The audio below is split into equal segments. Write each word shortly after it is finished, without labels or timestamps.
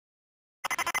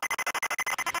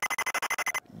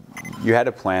you had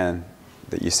a plan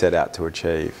that you set out to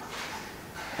achieve,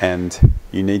 and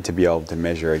you need to be able to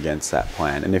measure against that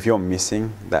plan. And if you're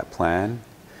missing that plan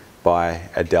by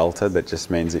a delta that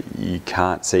just means that you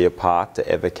can't see a path to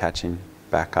ever catching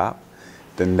back up,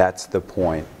 then that's the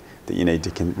point that you need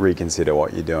to reconsider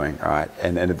what you're doing, right?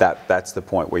 And that's the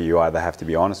point where you either have to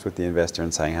be honest with the investor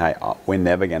and saying, hey, we're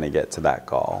never going to get to that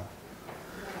goal.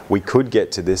 We could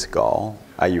get to this goal.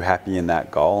 Are you happy in that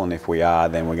goal? And if we are,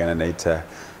 then we're going to need to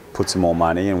put some more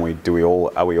money. And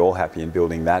are we all happy in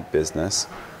building that business?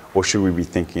 Or should we be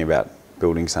thinking about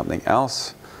building something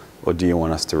else? Or do you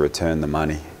want us to return the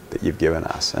money that you've given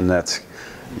us? And that's,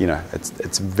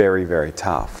 it's very, very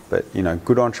tough. But,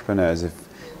 good entrepreneurs,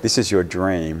 if this is your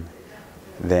dream,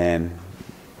 then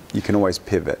you can always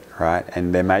pivot, right?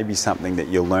 And there may be something that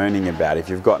you're learning about. If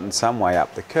you've gotten some way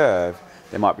up the curve,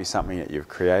 there might be something that you've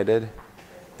created.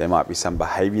 There might be some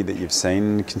behavior that you've seen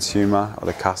in the consumer or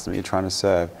the customer you're trying to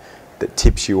serve that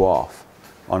tips you off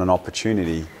on an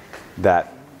opportunity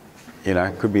that,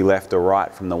 could be left or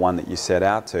right from the one that you set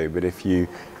out to. But if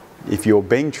you're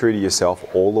being true to yourself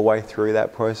all the way through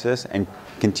that process and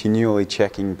continually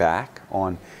checking back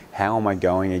on how am I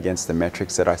going against the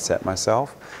metrics that I set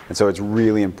myself, and so it's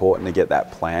really important to get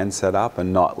that plan set up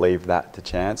and not leave that to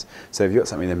chance. So if you've got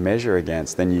something to measure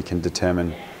against, then you can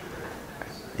determine,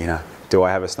 do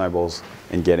I have a snowballs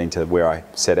in getting to where I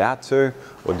set out to,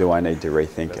 or do I need to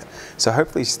rethink it? So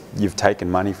hopefully you've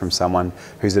taken money from someone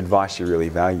whose advice you really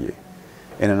value.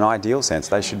 In an ideal sense,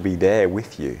 they should be there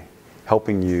with you,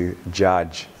 helping you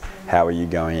judge how are you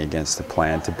going against the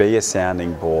plan, to be a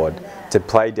sounding board, to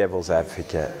play devil's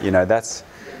advocate.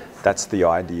 That's the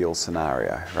ideal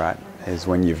scenario, right? Is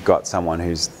when you've got someone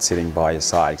who's sitting by your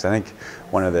side. Because I think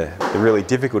one of the really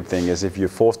difficult thing is if you're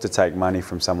forced to take money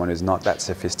from someone who's not that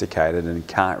sophisticated and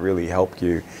can't really help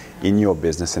you in your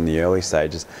business in the early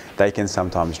stages, they can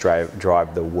sometimes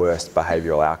drive the worst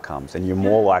behavioural outcomes, and you're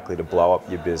more likely to blow up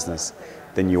your business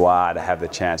than you are to have the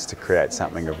chance to create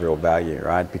something of real value,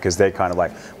 right? Because they're kind of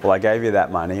like, well, I gave you that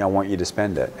money, I want you to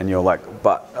spend it. And you're like,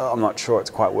 but I'm not sure it's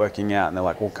quite working out. And they're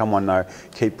like, well, come on, no,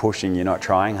 keep pushing, you're not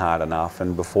trying hard enough.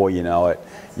 And before you know it,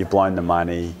 you've blown the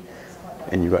money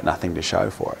and you've got nothing to show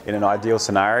for it. In an ideal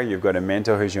scenario, you've got a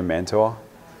mentor who's your mentor,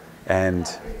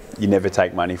 and you never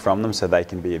take money from them so they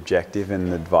can be objective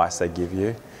in the advice they give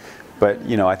you. But,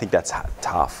 I think that's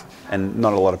tough, and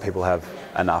not a lot of people have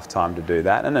enough time to do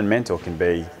that. And a mentor can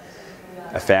be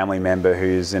a family member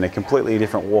who's in a completely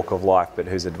different walk of life, but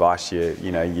whose advice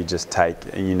you just take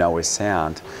and is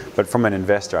sound. But from an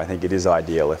investor, I think it is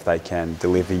ideal if they can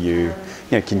deliver you,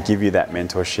 can give you that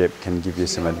mentorship, can give you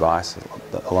some advice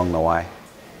along the way.